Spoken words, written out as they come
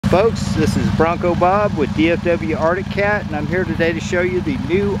Folks, this is Bronco Bob with DFW Arctic Cat, and I'm here today to show you the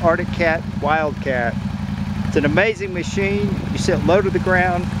new Arctic Cat Wildcat. It's an amazing machine. You sit low to the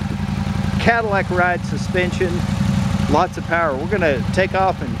ground, Cadillac ride suspension, lots of power. We're going to take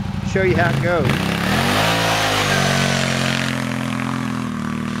off and show you how it goes.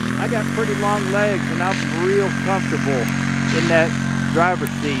 I got pretty long legs and I'm real comfortable in that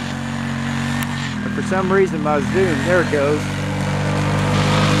driver's seat. And for some reason my zoom, there it goes.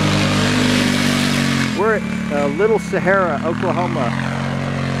 We're at Little Sahara, Oklahoma.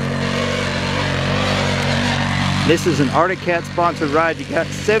 This is an Arctic Cat sponsored ride. You got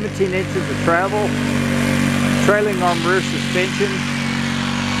 17 inches of travel, trailing arm rear suspension,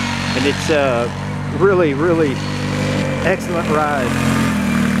 and it's a really excellent ride.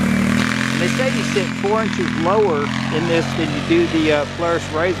 And they say you sit 4 inches lower in this than you do the Polaris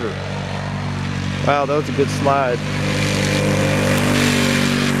Razor. Wow, that was a good slide.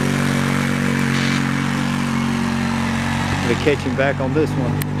 To catch him back on this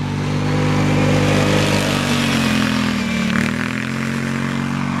one.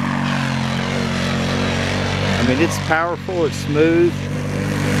 I mean, it's powerful, it's smooth.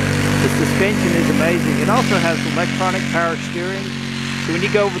 The suspension is amazing. It also has electronic power steering. So when you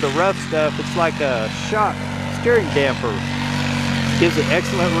go over the rough stuff, it's like a shock steering damper. Gives an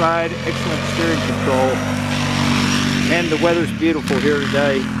excellent ride, excellent steering control. And the weather's beautiful here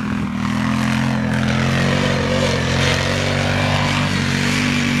today.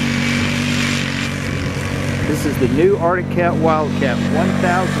 This is the new Arctic Cat Wildcat, 1,000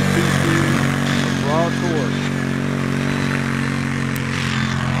 cc raw torque.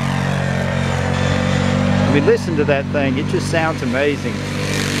 I mean, listen to that thing. It just sounds amazing.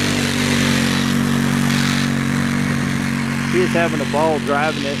 He is having a ball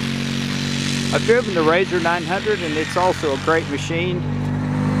driving it. I've driven the Razor 900 and it's also a great machine,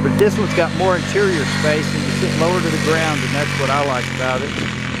 but this one's got more interior space and you sit lower to the ground, and that's what I like about it.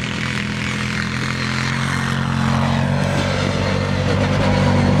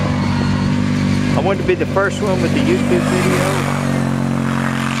 I wanted to be the first one with the YouTube video.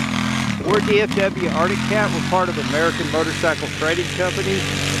 We're DFW Arctic Cat. We're part of American Motorcycle Trading Company.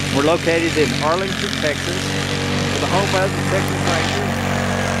 We're located in Arlington, Texas. We're the home of the Texas Rangers.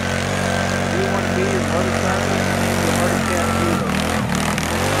 If you want to be your motorcycle, the Arctic Cat dealer.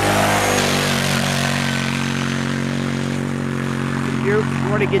 If you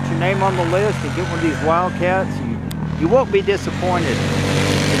want to get your name on the list and get one of these Wildcats, you won't be disappointed.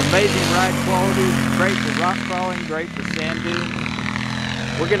 Amazing ride quality, great for rock crawling, great for sand dunes.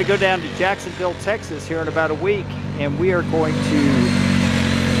 We're going to go down to Jacksonville, Texas here in about a week, and we are going to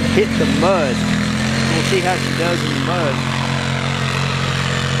hit the mud. We'll see how she does in the mud.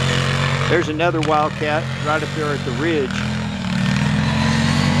 There's another Wildcat right up there at the ridge.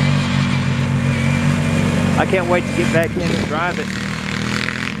 I can't wait to get back in and drive it.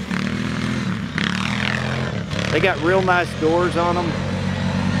 They got real nice doors on them.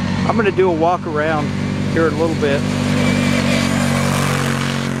 I'm going to do a walk around here in a little bit.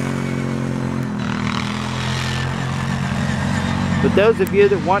 But those of you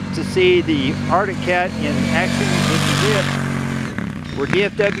that want to see the Arctic Cat in action, this is it. We're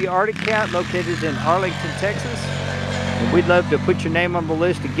DFW Arctic Cat, located in Arlington, Texas. And we'd love to put your name on the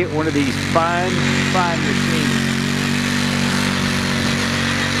list to get one of these fine machines.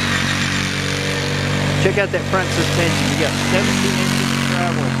 Check out that front suspension. You got 17 inches of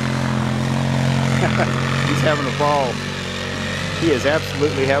travel. He's having a ball. He is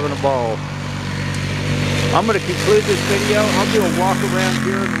absolutely having a ball. I'm going to conclude this video. I'll do a walk around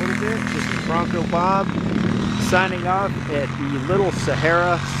here in a little bit. This is Bronco Bob signing off at the Little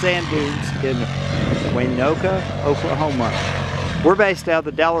Sahara sand dunes in Waynoka, Oklahoma. We're based out of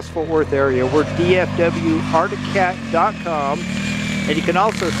the Dallas-Fort Worth area. We're DFWArcticCat.com, and you can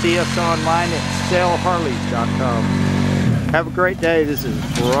also see us online at sellharleys.com. Have a great day. This is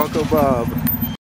Bronco Bob.